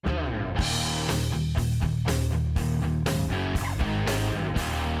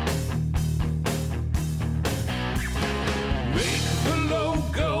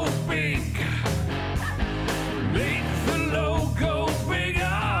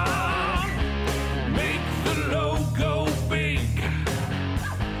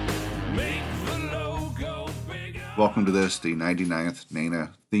Welcome to the 99th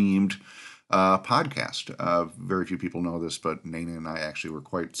Nana themed podcast. Very few people know this, but Nana and I actually were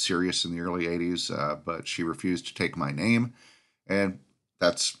quite serious in the early 80s, but she refused to take my name, and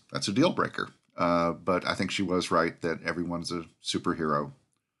that's a deal breaker. But I think she was right that everyone's a superhero.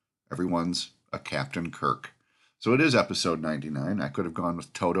 Everyone's a Captain Kirk. So it is episode 99. I could have gone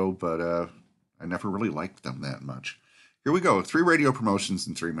with Toto, but I never really liked them that much. Here we go. 3 radio promotions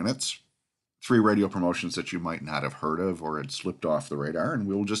in 3 minutes. 3 radio promotions that you might not have heard of or had slipped off the radar, and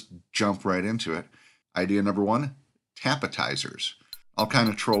we'll just jump right into it. Idea number 1, Tappetizers. I'll kind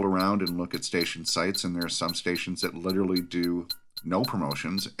of troll around and look at station sites, and there are some stations that literally do no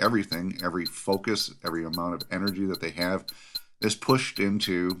promotions. Everything, every focus, every amount of energy that they have is pushed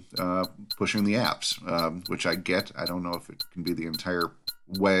into pushing the apps, which I get. I don't know if it can be the entire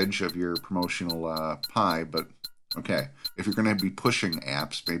wedge of your promotional pie, but okay. If you're going to be pushing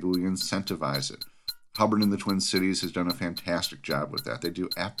apps, maybe we incentivize it. Hubbard in the Twin Cities has done a fantastic job with that. They do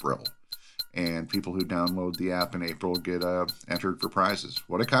April, and people who download the app in April get entered for prizes.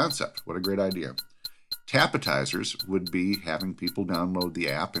 What a concept. What a great idea. Tappetizers would be having people download the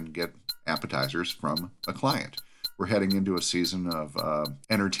app and get appetizers from a client. We're heading into a season of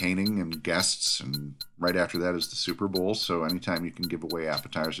entertaining and guests, and right after that is the Super Bowl, so anytime you can give away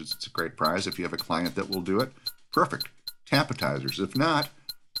appetizers, it's a great prize. If you have a client that will do it, perfect. Tappetizers. If not,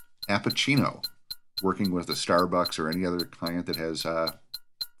 Appuccino. Working with a Starbucks or any other client that has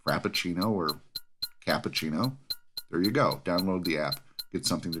Frappuccino or Cappuccino, there you go. Download the app. Get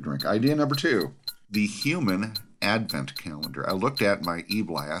something to drink. Idea number 2, the Human Advent Calendar. I looked at my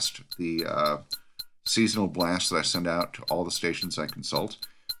e-blast, the seasonal blast that I send out to all the stations I consult,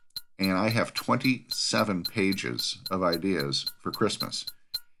 and I have 27 pages of ideas for Christmas.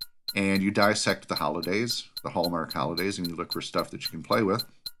 And you dissect the holidays, the Hallmark holidays, and you look for stuff that you can play with.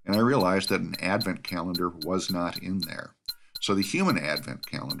 And I realized that an Advent calendar was not in there. So the Human Advent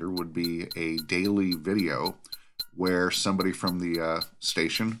Calendar would be a daily video where somebody from the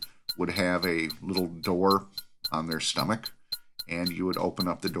station would have a little door on their stomach, and you would open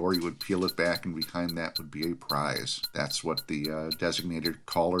up the door, you would peel it back, and behind that would be a prize. That's what the designated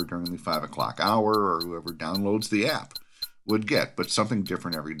caller during the 5 o'clock hour or whoever downloads the app would get, but something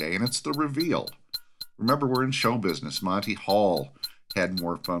different every day, and it's the reveal. Remember, we're in show business. Monty Hall had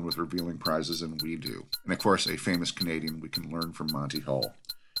more fun with revealing prizes than we do. And of course, a famous Canadian we can learn from Monty Hall.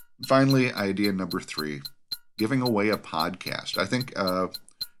 And finally, idea number 3, giving away a podcast. I think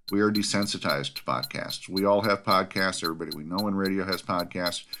we are desensitized to podcasts. We all have podcasts. Everybody we know in radio has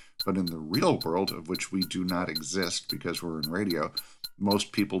podcasts. But in the real world, of which we do not exist because we're in radio,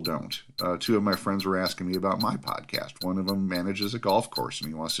 most people don't. 2 of my friends were asking me about my podcast. One of them manages a golf course, and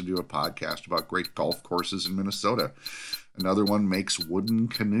he wants to do a podcast about great golf courses in Minnesota. Another one makes wooden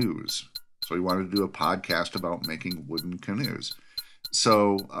canoes. So he wanted to do a podcast about making wooden canoes.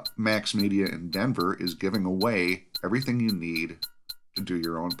 So Max Media in Denver is giving away everything you need to do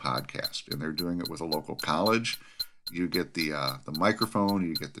your own podcast. And they're doing it with a local college. You get the microphone,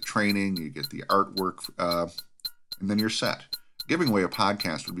 you get the training, you get the artwork, and then you're set. Giving away a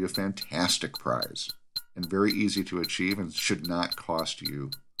podcast would be a fantastic prize and very easy to achieve and should not cost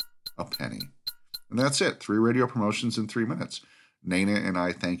you a penny. And that's it. 3 radio promotions in 3 minutes. Nana and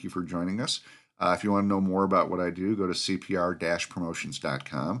I thank you for joining us. If you want to know more about what I do, go to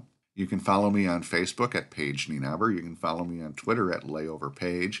cpr-promotions.com. You can follow me on Facebook at Paige Nienaber. You can follow me on Twitter at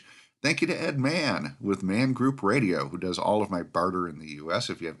LayoverPage. Thank you to Ed Mann with Man Group Radio, who does all of my barter in the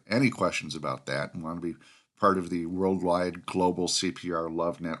U.S. If you have any questions about that and want to be part of the worldwide global CPR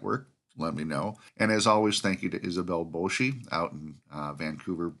Love Network, let me know. And as always, thank you to Isabel Boshi out in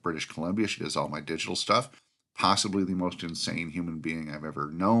Vancouver, British Columbia. She does all my digital stuff. Possibly the most insane human being I've ever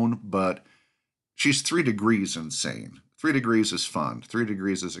known, but she's 3 degrees insane. 3 degrees is fun. 3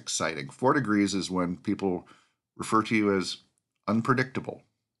 degrees is exciting. 4 degrees is when people refer to you as unpredictable.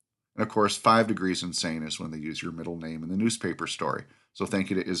 And of course, 5 degrees insane is when they use your middle name in the newspaper story. So thank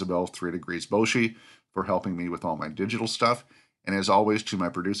you to Isabel 3 Degrees Boshi for helping me with all my digital stuff. And as always, to my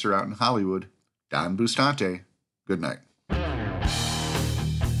producer out in Hollywood, Don Bustante, good night.